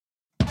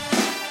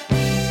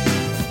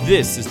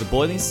This is the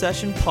Boiling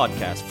Session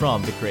podcast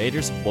from the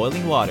creators of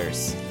Boiling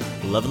Waters.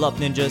 Level up,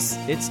 ninjas.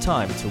 It's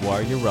time to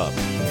warrior up.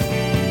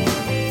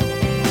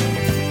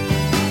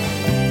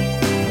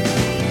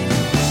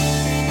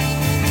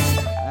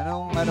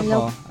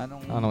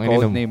 Anong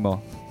code name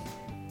mo?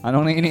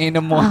 Anong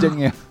iniinom mo dyan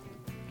ngayon?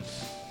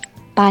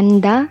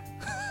 Panda?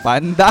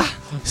 Panda?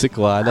 Si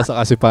Koala sa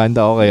kasi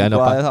Panda. Okay,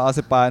 ano pa? Koala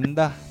sa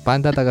Panda.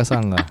 Panda taga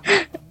saan ka?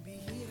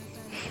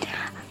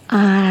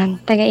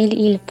 Taga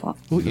Iloilo po.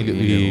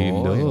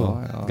 Iloilo.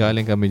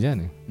 Galing kami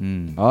dyan eh.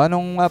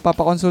 Anong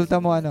papakonsulta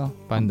mo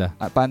Panda.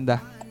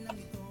 Panda.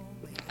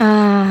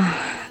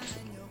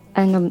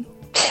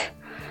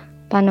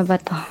 Paano ba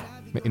to?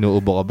 May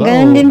inuubo ka ba?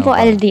 Ganun din po,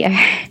 LDR.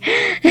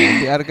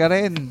 LDR ka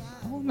rin.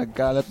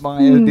 Nagkalat mga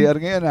LDR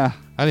ngayon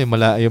Ano yung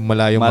malayong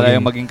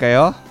Malayong maging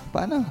kayo?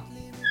 Paano?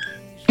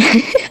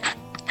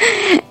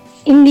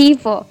 Hindi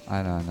po.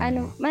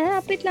 Ano?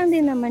 Malapit lang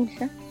din naman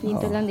siya.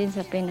 Dito lang din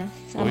sa Pinas.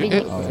 Sabi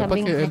niya. Ba't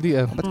kayo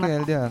LDR? Ba't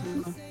kayo LDR?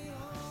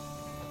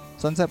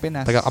 Saan sa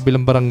Pinas? Taga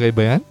kabilang barangay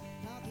ba yan?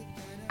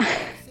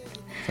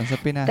 Saan sa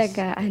Pinas?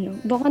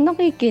 Baka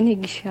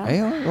nakikinig siya. Ay,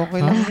 okay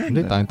lang.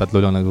 Hindi, tayong tatlo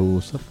lang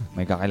nag-uusap.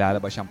 May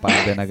kakilala ba siyang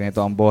Panda na ganito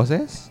ang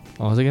boses?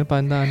 Sige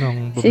Panda,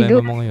 anong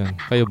problema mo ngayon?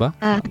 Kayo ba?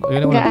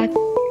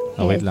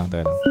 Wait lang,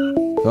 tayo lang.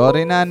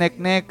 Sorry na,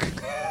 nek-nek.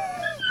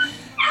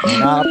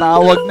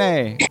 Nakatawag na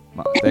eh.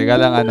 Teka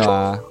lang,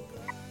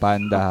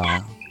 Panda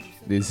ha.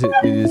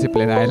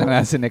 Didisiplinahin lang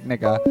na si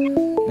nek-nek ha.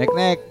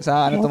 Nek-nek,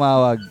 sa ano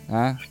tumawag?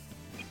 Ha?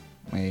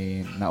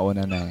 May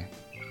nauna na eh.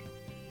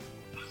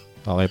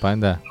 Okay,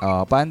 Panda.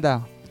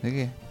 Panda.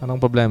 Sige. Anong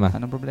problema?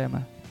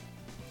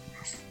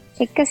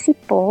 Kasi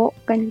po,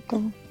 ganito.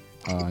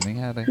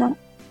 Nangyari.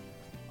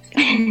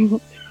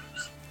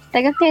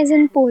 Taga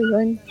Quezon po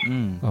yun.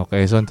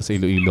 Okay, so tas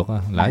Iloilo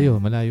ka.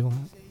 Malayo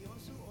nga.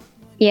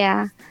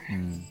 Yeah.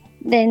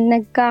 Then,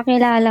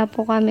 nagkakilala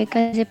po kami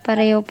kasi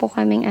pareho po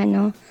kaming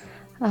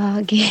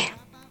gay.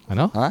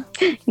 Ano? Ha?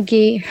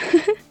 Gay.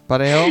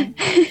 Pareho?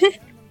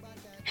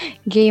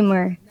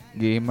 Gamer.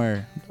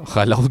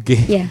 Akala ko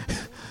gay. Yeah.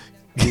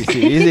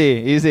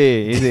 Easy.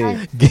 Easy.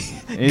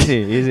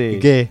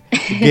 Gay.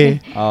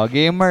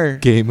 Gamer.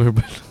 Gamer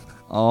ba?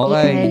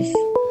 Okay. Yes.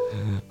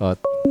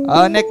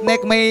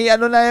 Nek-nek, may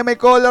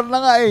caller na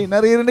nga eh.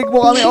 Naririnig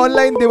mo kami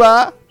online, di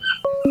ba?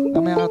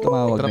 Kamaya ka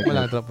tumawag.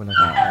 Drop mo lang.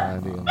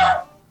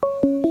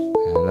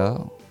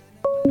 Hello?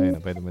 Ayun na,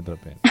 pwede mo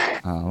drop yan.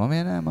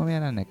 Mamaya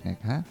na, nek-nek,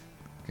 ha?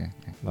 Okay.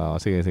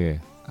 Sige.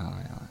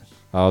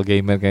 Okay.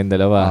 Gamer kayong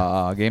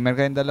dalawa. Gamer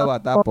kayong dalawa.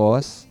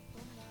 Tapos?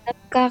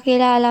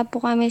 Nagkakilala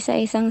po kami sa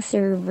isang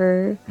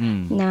server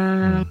na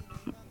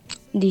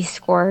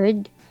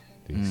Discord.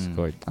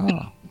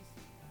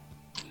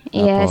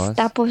 Yes,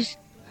 tapos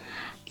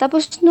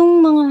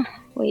nung mga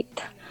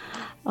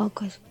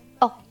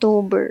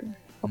October,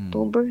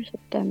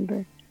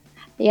 September.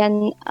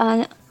 Yan,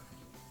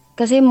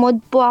 kasi mod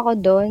po ako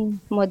doon,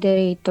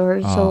 moderator.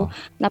 So,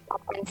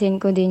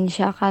 napapansin ko din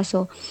siya.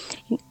 Kaso,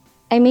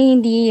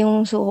 hindi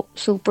yung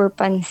super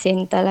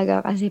pansin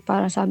talaga kasi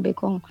parang sabi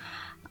kong,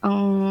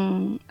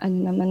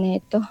 naman na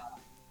ito?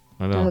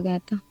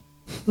 Talaga ito?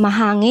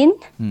 Mahangin?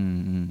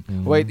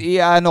 Wait,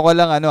 ko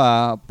lang,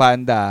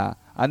 Panda.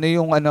 Ano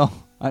yung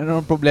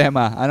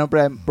problema?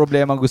 Anong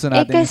problema gusto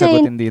natin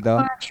sagutin dito?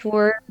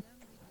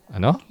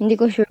 Hindi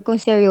ko sure kung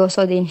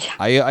seryoso din siya.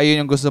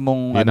 Ayun yung gusto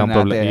mong yun ang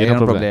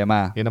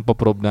problema. Yun ang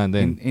po-prove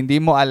natin. Hindi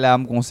mo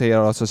alam kung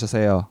seryoso siya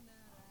sa'yo.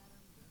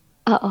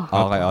 Oo.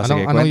 Okay,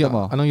 sige, kwento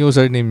mo. Anong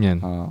username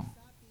niyan?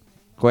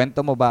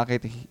 Kwento mo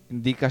bakit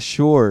hindi ka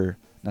sure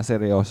na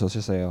seryoso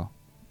siya sa'yo.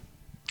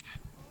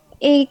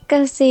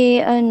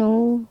 Kasi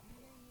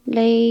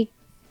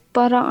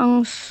parang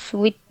ang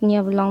sweet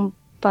niya lang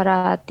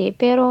parati.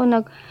 Pero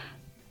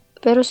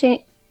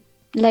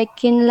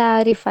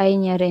kinlarify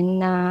niya rin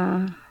na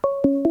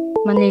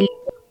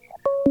manliligaw.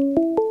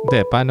 Hindi,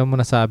 paano mo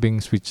nasabing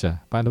sweet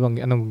siya?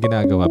 Anong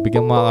ginagawa?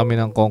 Bigyan mo kami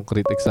ng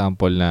concrete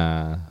example na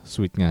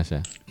sweet nga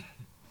siya.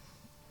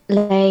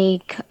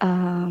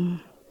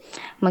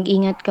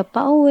 Mag-ingat ka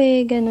pa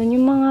uwi, ganun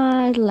yung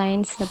mga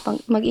lines na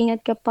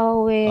mag-ingat ka pa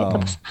uwi.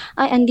 Tapos,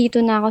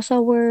 andito na ako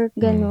sa work,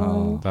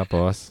 ganun.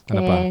 Tapos,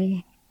 ano pa?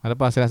 Ano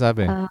pa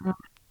sinasabi?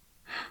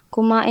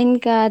 Kumain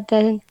ka.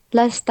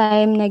 Last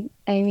time,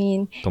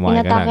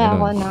 inatake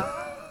ako na.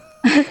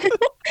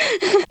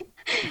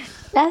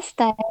 Last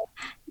time,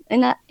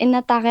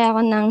 inatake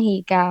ako ng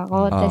hika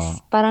ko.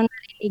 Tapos, parang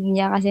narinig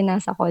niya kasi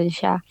nasa call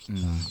siya.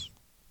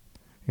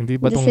 Hindi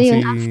ba tong si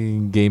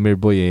Gamer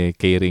Boy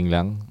caring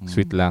lang?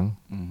 Sweet lang?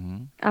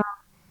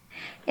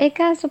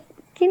 Kaso,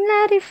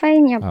 kinlarify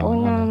niya po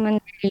na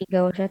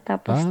manliligaw siya.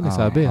 Tapos,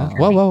 nasabi ha?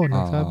 Wow,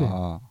 nasabi.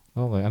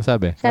 Okay, ano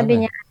sabi?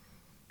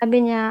 Sabi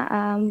niya,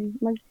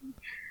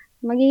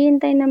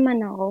 maghihintay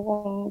naman ako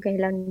kung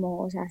kailan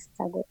mo ako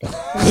sasagutin.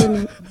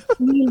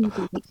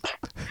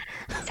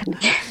 Sabi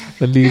niya.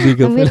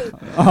 Naliligaw pala.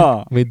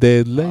 May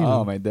deadline.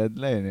 May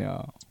deadline.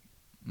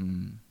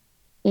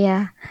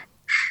 Yeah.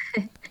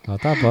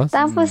 Tapos?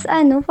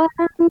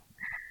 Parang,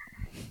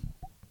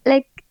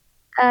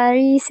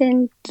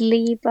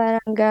 Recently,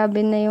 parang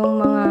grabe na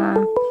yung mga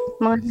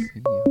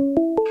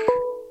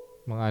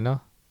Mga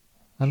ano?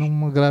 Anong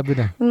mga grabe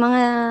na?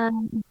 mga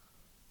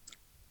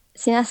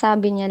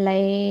sinasabi niya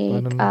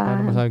like,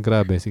 Paano masabi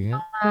grabe? Sige nga.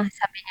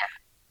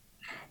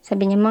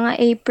 sabi niya, mga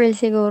April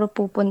siguro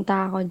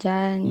pupunta ako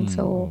dyan.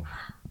 So,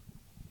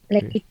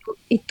 like,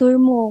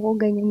 i-tour mo ako,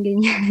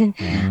 ganyan.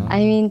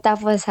 I mean,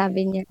 tapos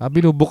sabi niya,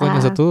 Binubook ka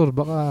niya sa tour.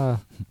 Baka,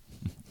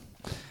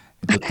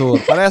 Ito tour.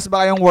 Parehas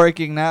ba kayong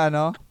working na,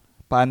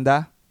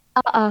 Panda?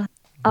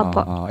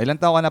 Opo,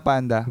 Ilang taon ka na,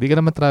 Panda? hindi ka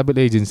naman travel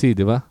agency,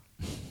 di ba?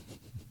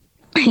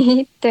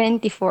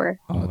 24.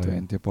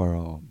 Okay.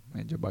 24.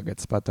 Medyo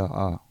bagets pa to.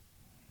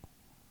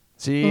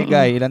 Si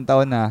Guy, ilang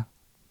taon na?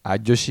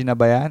 Adyoshi na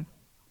ba yan?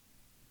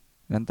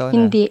 Ilang taon na?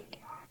 Hindi.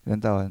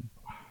 Ilang taon?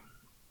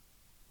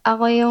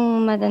 Ako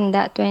yung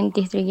matanda,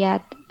 23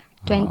 yata.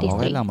 23.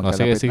 Okay lang, Sige,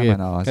 magkalapit sige.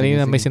 naman.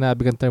 Kanina may sige. sinabi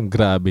kang term,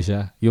 grabe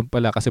siya. Yung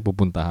pala kasi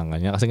pupuntahan ka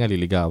niya. Kasi nga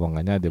liligawan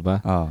ka niya, di ba?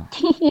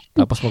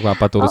 Tapos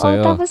magpapaturo Oo,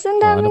 sa'yo. tapos ang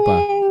dami ano pa?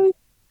 na yung,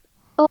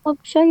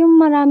 siya yung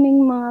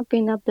maraming mga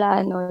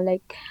pinaplano.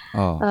 Like,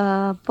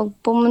 pag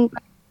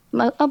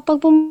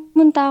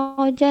pumunta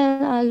ako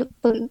dyan,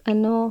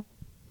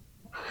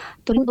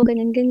 tulog,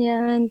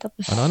 ganyan.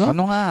 Tapos,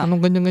 Ano nga?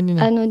 Anong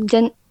ganyan-ganyan?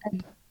 dyan,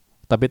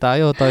 Tabi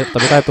tayo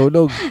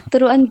tulog.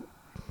 turuan.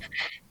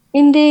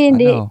 Hindi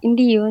Ano?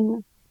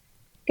 yun.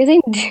 Kasi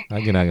hindi,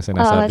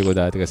 Sinasabi ko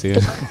dati kasi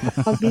yun.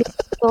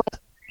 magluto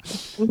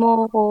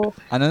mo ko,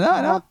 Ano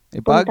na?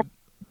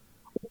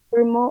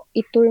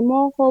 i-tour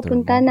mo ko, Tour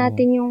punta mo ko.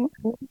 natin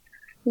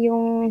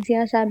yung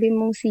sinasabi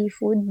mong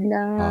seafood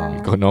na,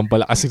 Ikaw naman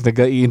pala kasi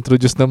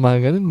nag-i-introduce ng mga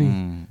ganun eh.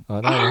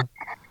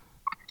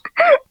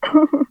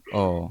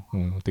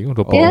 Tingnan,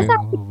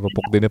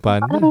 rupok din ni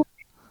Panda.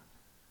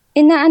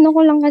 inaano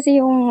ko lang kasi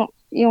yung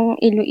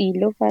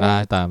Iloilo.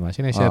 Tama.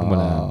 Sinashare mo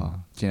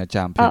lang.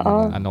 Sina-champion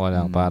mo lang. Ano ka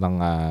lang, parang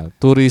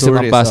tourism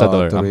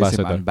ambassador.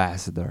 Tourism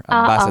ambassador.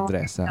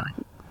 Ambassadress.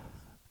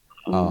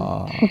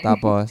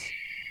 Tapos?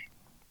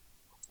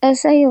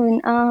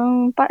 Ayun,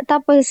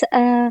 tapos,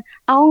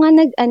 ako nga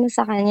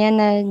sa kanya,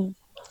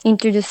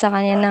 nag-introduce sa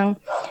kanya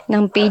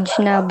ng page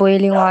na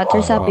Boiling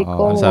Water. Sabi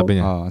ko, Ano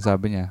sabi niya?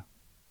 Sabi niya.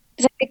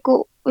 Sabi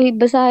ko, uy,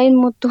 basahin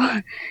mo to.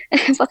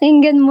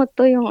 Pakinggan mo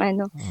to yung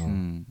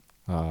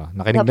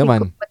Nakinig sabi naman.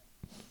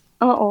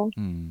 ko, oo.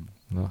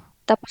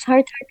 Tapos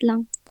heart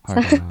lang.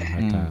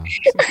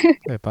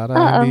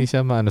 Para hindi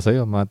siya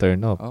sa'yo, ma-turn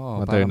off.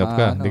 Ma-turn off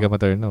ka. Hindi ka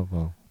ma-turn off.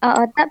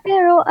 Oo,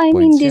 pero I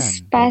mean, Points this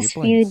yan. past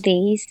Pogi few points.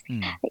 days,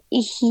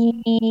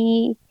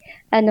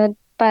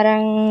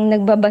 parang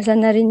nagbabasa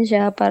na rin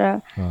siya,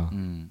 para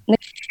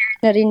nag-share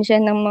na rin siya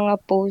ng mga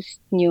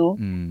post niyo.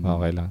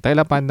 Okay lang. Tayo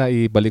lang, Panda,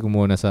 ibalik ko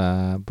muna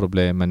sa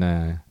problema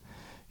na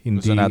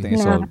Gusto natin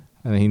i-solve.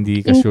 Hindi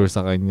ka sure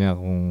sa kanya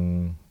kung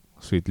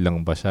sweet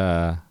lang ba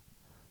siya.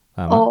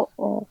 Tama?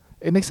 Oo.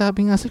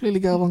 Nagsabi nga sa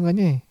liligawan ka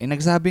niya eh.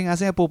 Nagsabi nga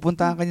sa'yo,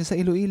 pupuntahan ka niya sa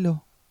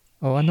Iloilo.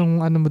 Ano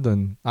mo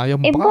doon? Ayaw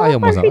mo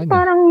sa kasi kanya.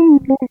 parang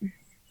move,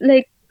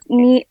 like,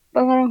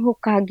 parang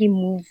Hokage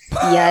move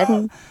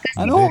yan.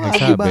 Ano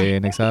Hokage ba?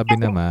 Nagsabi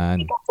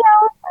naman.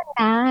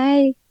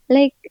 Ay,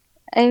 like,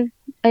 I've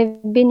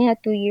been in a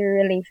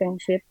 2-year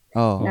relationship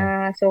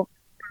na so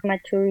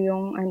mature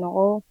yung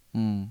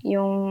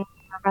yung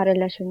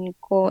karelasyon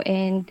ko,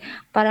 and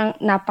parang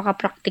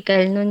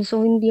napaka-practical nun.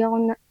 So hindi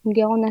ako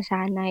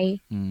nasanay.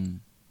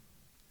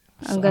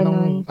 Ang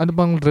ganun. Ano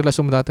bang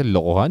relasyon mo dati?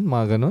 Lokohan?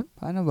 Mga ganun?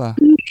 Paano ba?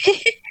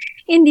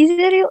 Hindi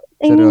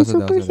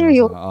super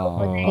seryoso.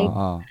 Like,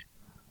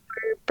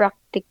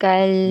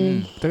 practical.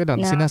 Teka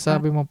lang,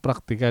 sinasabi mo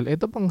practical.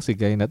 Ito pang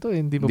sigay na to,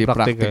 hindi mo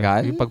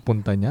practical. Yung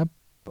pagpunta niya.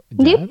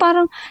 Hindi,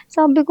 parang,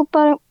 sabi ko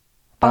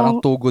parang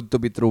too good to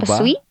be true ba?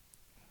 Sweet?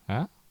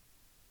 Ha?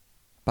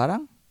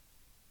 Parang?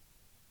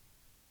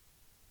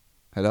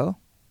 Hello?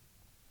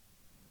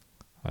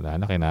 Wala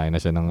na, kinain na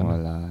siya ng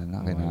Wala na,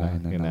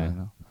 kinain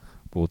na.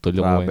 Putol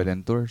yung travel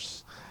and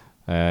tours.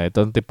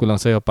 Ito ang tip ko lang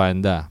sa'yo,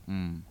 Panda.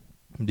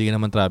 Hindi ka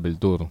naman travel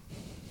tour.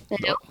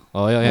 Hello?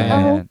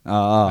 Yan.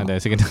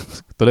 Sige na.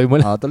 Tuloy mo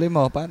na. Tuloy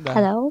mo, Panda.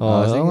 Hello?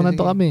 Sige.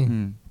 Nandito kami.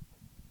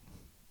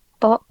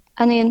 Po?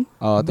 Ano yun?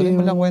 Tuloy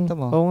mo lang kwento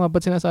mo. Oo nga,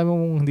 ba't sinasabi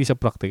mong hindi siya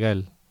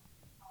practical?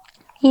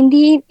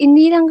 Hindi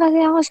lang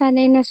kasi ako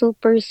sanay na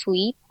super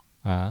sweet.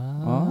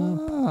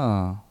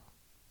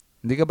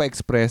 Hindi ka ba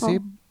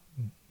expressive?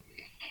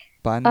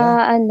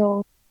 Panda?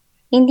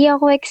 Hindi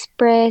ako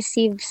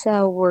expressive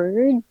sa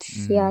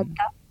words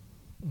yata.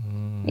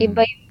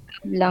 Iba yung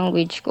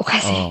language ko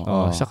kasi.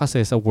 Siya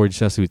kasi sa word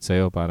siya sweet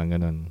sa'yo, parang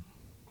ganun.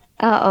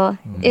 Oo.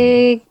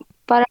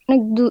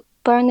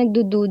 Parang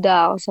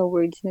nagdududa ako sa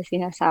words na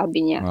sinasabi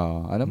niya.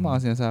 Ano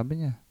mga sinasabi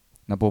niya?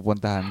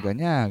 Napupuntahan ka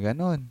niya,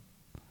 ganun.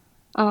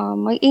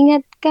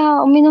 Mag-ingat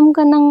ka, uminom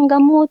ka ng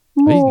gamot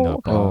mo,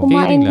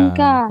 kumain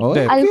ka,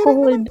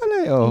 alcohol.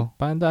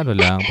 Panda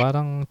lang,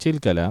 parang chill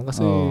ka lang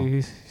kasi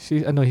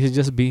he's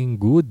just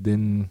being good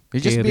and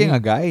he's just being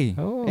a guy.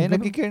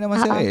 Nagkikare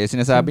naman siya eh.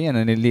 Sinasabi niya,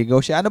 naniligaw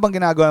siya. Ano bang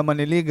ginagawa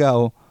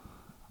maniligaw?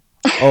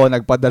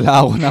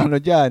 Nagpadala ako na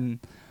dyan.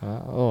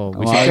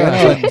 Wish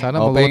ka. Sana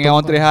pahinga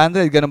magutom akong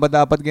ka. 300. Ganun ba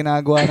dapat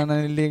ginagawa ng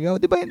nanliligaw?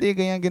 Di ba hindi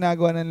ganyan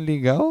ginagawa ng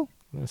nanliligaw?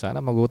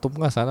 Sana magutom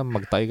ka. Sana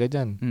magtay ka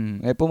dyan.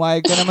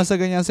 Pumayag ka naman sa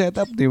ganyang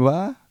setup, di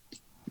ba?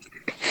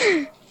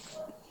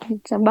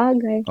 Sa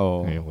bagay.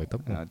 Oo. Ngayon, wait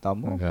up mo.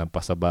 Tamo.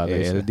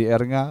 Pasabagay siya.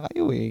 LDR nga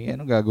kayo eh.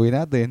 Anong gagawin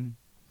natin?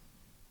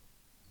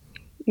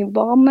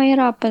 Baka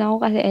mahirapan ako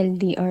kasi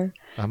LDR.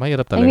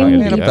 Mahirap talaga I mean, ang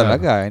LDR. Mahirap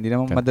talaga. Hindi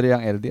naman madali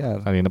ang LDR.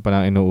 Kanina pa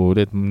lang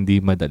inuulit, hindi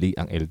madali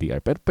ang LDR.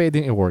 Pero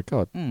pwedeng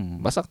i-workout.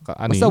 Basta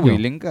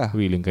willing ka.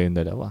 Willing kayong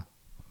dalawa.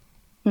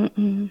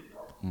 Mm-mm.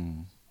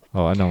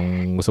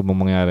 Anong gusto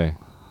mong mangyari?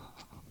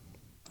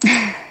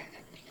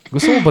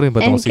 Gusto mo ba rin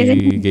ba itong si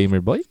Gamer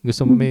Boy?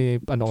 Gusto mo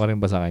may ano ka rin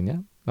ba sa kanya?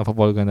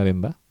 Napapol ka na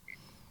rin ba?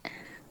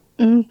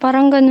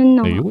 Parang ganun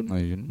na.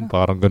 Ayun na.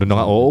 Parang ganun na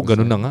nga. Oo,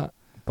 ganun na nga.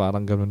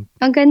 Parang ganun.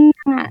 Ganun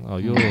na nga.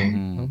 Ayun.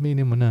 Ang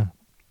minimum na.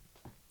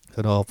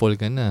 So, nakapol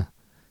ka na.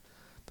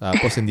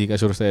 Tapos, hindi ka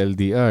sure sa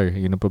LDR.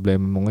 Yun ang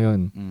problema mo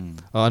ngayon.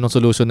 Anong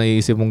solution na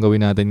iisip mong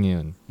gawin natin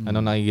ngayon?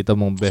 Anong nakikita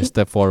mong best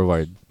step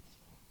forward?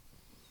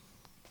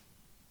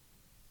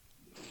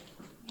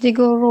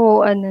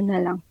 Siguro, na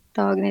lang.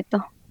 Tawag nito.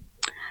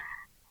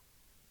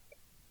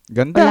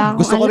 Ganda.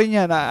 Gusto ko rin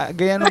yan.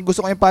 Ganyan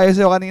gusto ko yung payo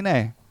sa'yo kanina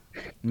eh.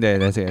 Hindi.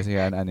 Sige.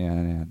 Ano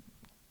yan?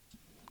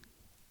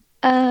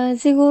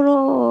 Siguro,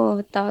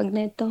 tawag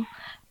nito.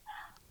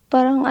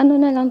 Parang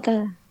na lang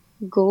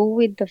go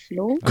with the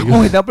flow.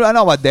 Go with the flow?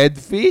 Ano ba? Dead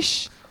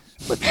fish?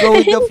 But go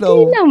with the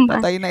flow.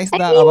 Patay na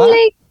isda ka ba?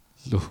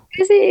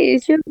 Kasi,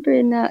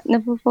 syempre,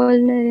 napafall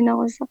na rin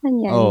ako sa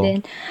kanya. And then,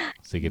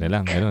 sige na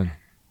lang, gano'n.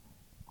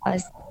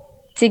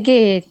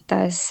 Sige,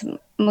 tas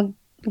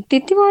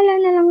magtitiwala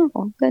na lang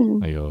ako.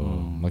 Ganun.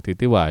 Ayun,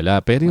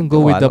 magtitiwala. Pero yung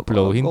go with the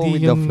flow,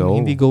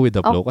 hindi go with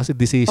the flow kasi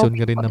decision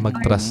ka rin na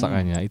mag-trust sa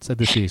kanya. It's a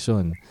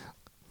decision.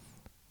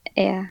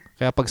 Yeah.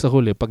 Kaya pag sa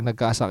huli, pag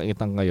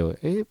nagkasakitan kayo,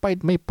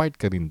 may part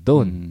ka rin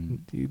doon.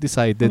 You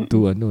decided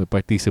to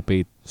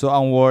participate. So,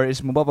 ang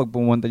worries mo ba pag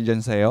pumunta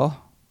dyan sa'yo?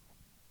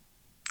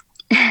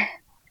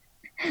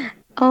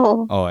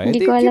 Oo.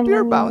 Hindi ko alam keep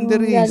your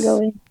boundaries.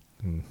 Gagawin.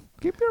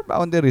 Keep your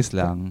boundaries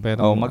lang.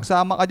 Pero,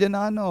 magsama ka dyan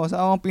na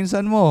sa mga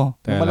pinsan mo.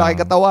 Yung malaki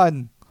lang. katawan.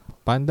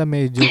 Panda,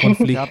 medyo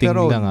conflicting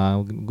lang ha.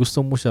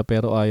 Gusto mo siya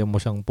pero ayaw mo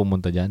siyang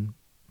pumunta dyan.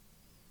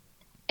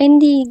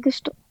 Hindi,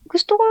 gusto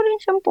ko rin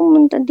siyang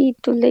pumunta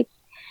dito. Like,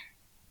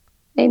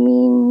 I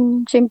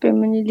mean, syempre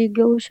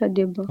maniligaw siya,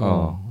 diba?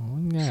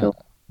 So,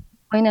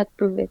 why not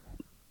prove it?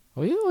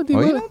 Di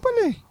ba? Lang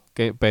pala eh.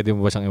 Pwede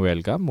mo ba siyang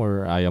i-welcome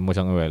or ayaw mo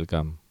siyang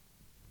i-welcome?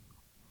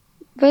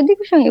 Pwede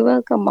ko siyang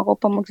i-welcome. Ako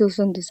pa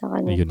magsusundo sa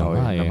kanya. Yun na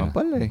nga naman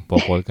pala eh.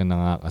 Popol ka na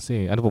nga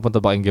kasi. Ano, pupunta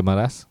ba kayong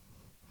Gimaras?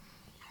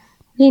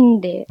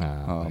 Hindi.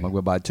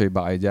 Magbabatchoy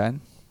ba kayo dyan?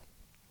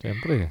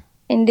 Siyempre.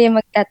 Hindi,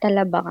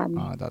 magtatalaba kami.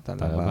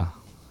 Tatalaba.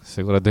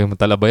 Sigurado yung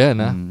talaba yan,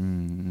 ha?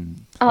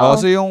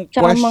 So yung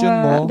question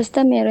mo...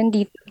 Basta meron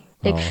dito.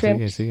 Like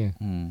shrimp. Sige.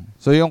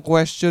 So yung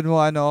question mo,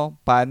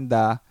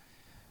 Panda,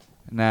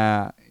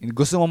 na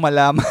gusto mo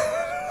malaman...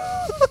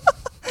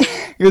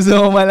 gusto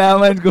mo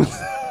malaman kung...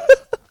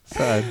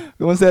 Saan?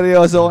 Kung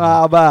seryoso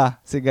nga ba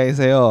si guy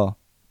sa'yo.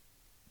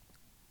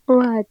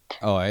 What?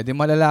 Edi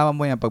malalaman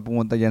mo yan pag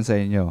pumunta dyan sa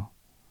inyo.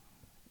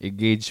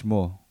 I-gauge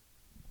mo.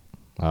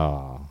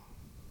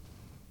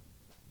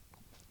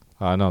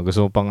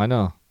 Gusto mo pang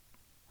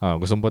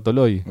gusto mo pa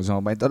tuloy? Gusto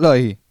mo ba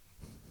ituloy?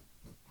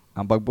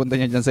 Ang pagpunta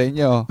niya dyan sa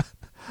inyo.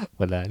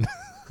 Wala na.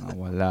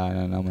 Wala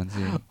na naman si...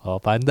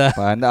 Panda.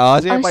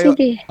 Sige.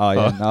 Sige.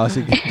 Yan.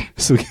 Sige.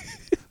 Sige.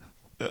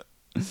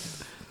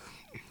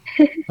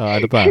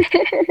 Ano pa?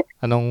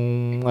 Ano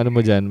mo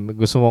dyan?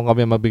 Gusto mo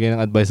kami magbigay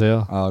ng advice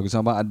sa'yo?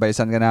 Gusto mo bang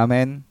advicean ka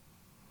namin?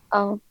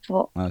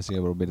 Po. Sige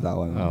bro,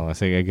 bitawan.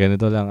 Sige,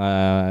 ganito lang.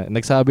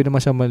 Nagsabi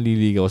naman siya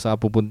manliligaw sa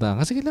pupunta.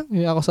 Sige lang,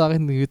 ako sa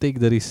akin, you take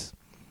the risk.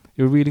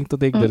 You're willing to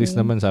take the risk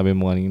naman, sabi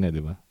mo kanina, di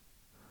ba?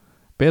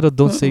 Pero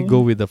don't say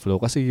go with the flow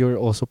kasi you're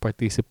also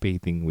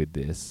participating with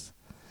this.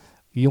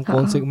 Yung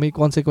may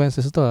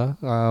consequences to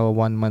 1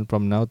 month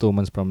from now, 2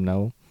 months from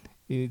now.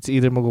 It's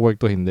either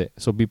mag-work to hindi.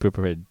 So be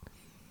prepared.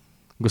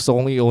 Gusto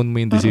kong i-own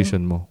mo yung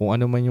decision mo. Kung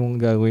ano man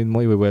yung gagawin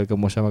mo, i-welcome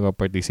mo siya,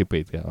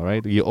 mag-participate ka.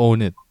 Alright? You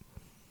own it.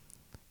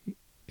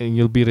 And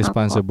you'll be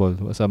responsible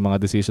sa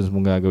mga decisions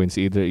mong gagawin. It's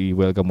either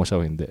i-welcome mo siya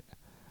o hindi.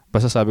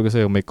 Basta sabi ko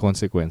sa'yo, may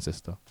consequences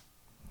to.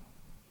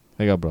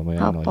 Ikaw bro, may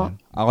ano yan.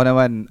 Ako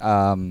naman,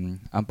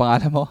 ang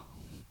pangalan mo?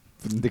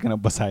 Hindi ka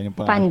nabasahin yung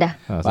pangalan.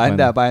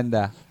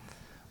 Panda.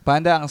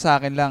 Panda, ang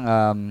sa akin lang,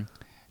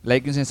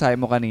 like yung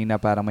sinasabi mo kanina,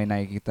 parang may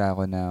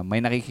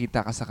nakikita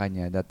ka sa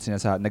kanya that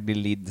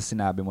nagli-lead na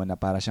sinabi mo na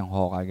para siyang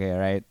Hokage,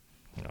 right?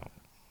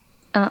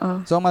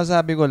 So,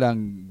 masasabi ko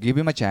lang, give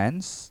him a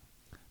chance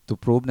to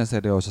prove na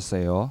seryoso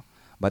sa'yo.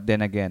 But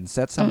then again,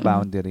 set some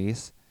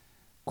boundaries.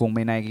 Kung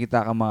may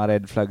nakikita ka mga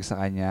red flags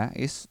sa kanya,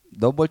 is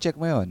double check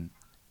mo yun.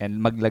 And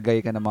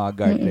maglagay ka ng mga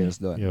guardrails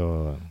doon.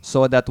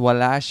 So that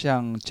wala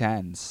siyang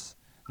chance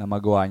na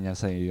magawa niya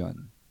sa'yo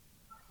yun.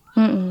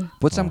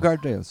 Put some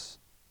guardrails.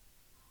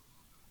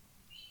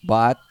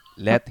 But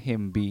let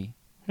him be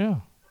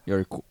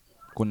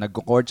Kung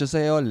nagko-court siya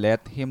sa'yo,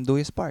 let him do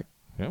his part.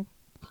 Yeah.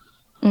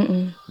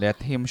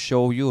 Let him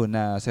show you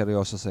na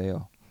seryoso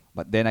sa'yo.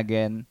 But then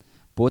again,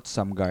 put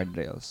some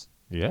guardrails.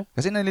 Yeah.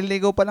 Kasi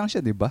naliligaw pa lang siya,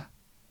 di ba?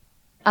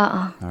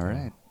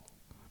 Alright.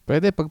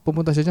 Pwede, pag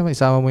pumunta siya dyan,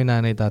 isama mo yung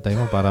nanay tatay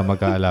mo para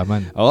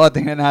magkaalaman. Oo,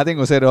 tingnan natin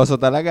kung seryoso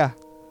talaga.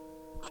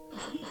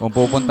 Kung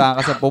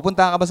pupuntahan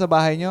ka ba sa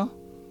bahay nyo?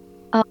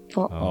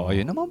 Opo. Oo,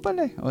 yun naman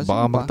pala eh. O, Baka sige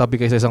pa. magtabi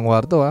kayo sa isang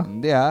kwarto, ha?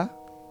 Hindi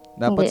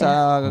Dapat Hindi, sa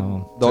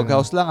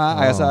doghouse lang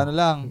kaya sa ano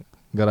lang.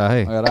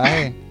 Garahe.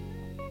 Garahe.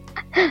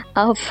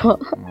 Opo.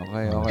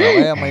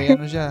 Okay. May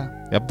ano siya.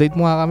 I-update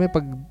mo nga kami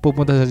pag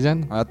pupunta siya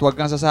dyan. At huwag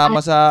kang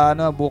sasama sa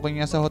booking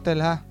niya sa hotel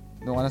ha.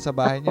 Doon ka na sa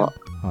bahay niyo.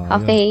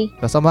 Okay.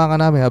 Kasamahan ka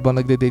namin habang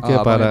nagde-date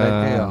kayo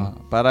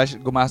para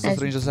gumastos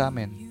rin siya sa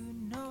amin.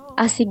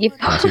 Sige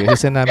po. Sige,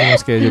 send namin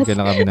yung schedule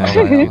kailan kami na.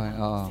 Okay.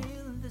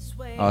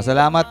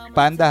 Salamat,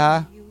 Panda ha.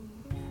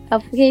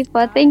 Okay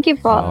po. Thank you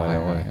po. Okay.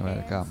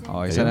 Welcome.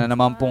 Isa na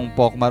naman pong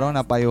Pokemon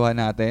na payuhan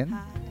natin.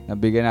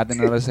 Nabigyan natin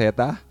ng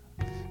reseta.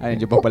 Ay,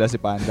 nandiyo pa pala si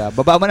Panda.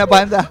 Baba mo na,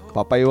 Panda.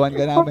 Papayuhan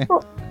ka namin.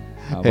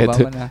 Baba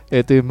mo na.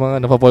 Ito yung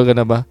mga napapol ka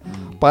na ba?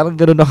 Parang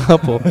gano'n na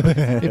nga po.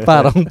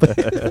 Parang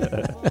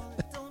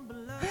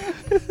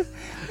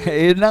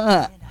yun na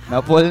nga.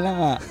 Napol na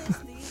nga.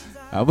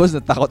 Tapos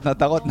natakot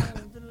na.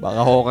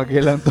 Baka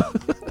Hokage lang to.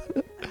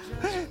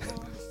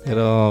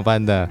 Pero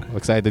Panda,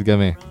 excited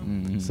kami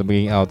sa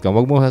magiging outcome.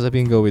 Huwag mo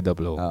sasabihin go with the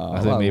flow.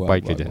 Kasi may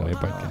part ka dyan.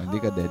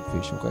 Hindi ka dead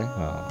fish, okay?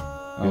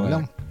 Yun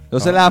lang. So,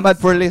 salamat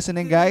for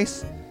listening,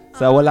 guys.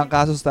 Sa walang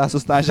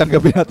kasus-tasustansyang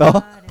gabi na to.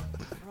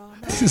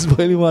 This is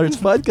Boiling Waters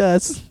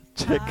Podcast.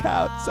 Check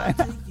out. Sign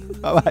out.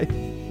 Bye-bye.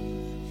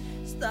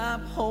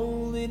 Stop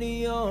holding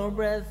your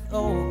breath,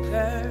 oh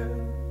girl.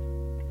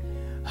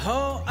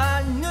 Oh,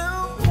 I knew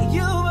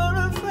you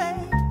were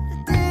afraid.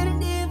 I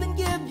didn't even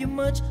give you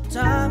much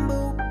time,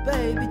 oh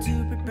baby, to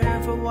prepare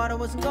for what I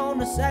was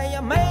gonna say.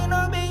 I may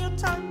not be your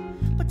type,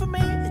 but for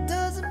me it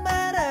doesn't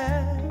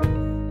matter,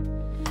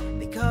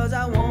 because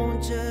I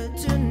want you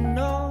to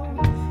know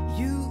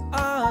you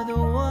are the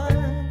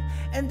one,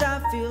 and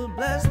I feel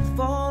blessed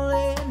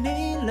falling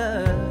in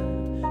love,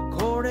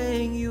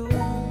 courting you.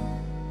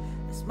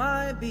 This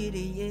might be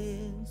the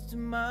end to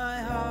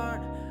my heart,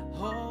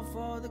 all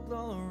for the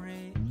glory.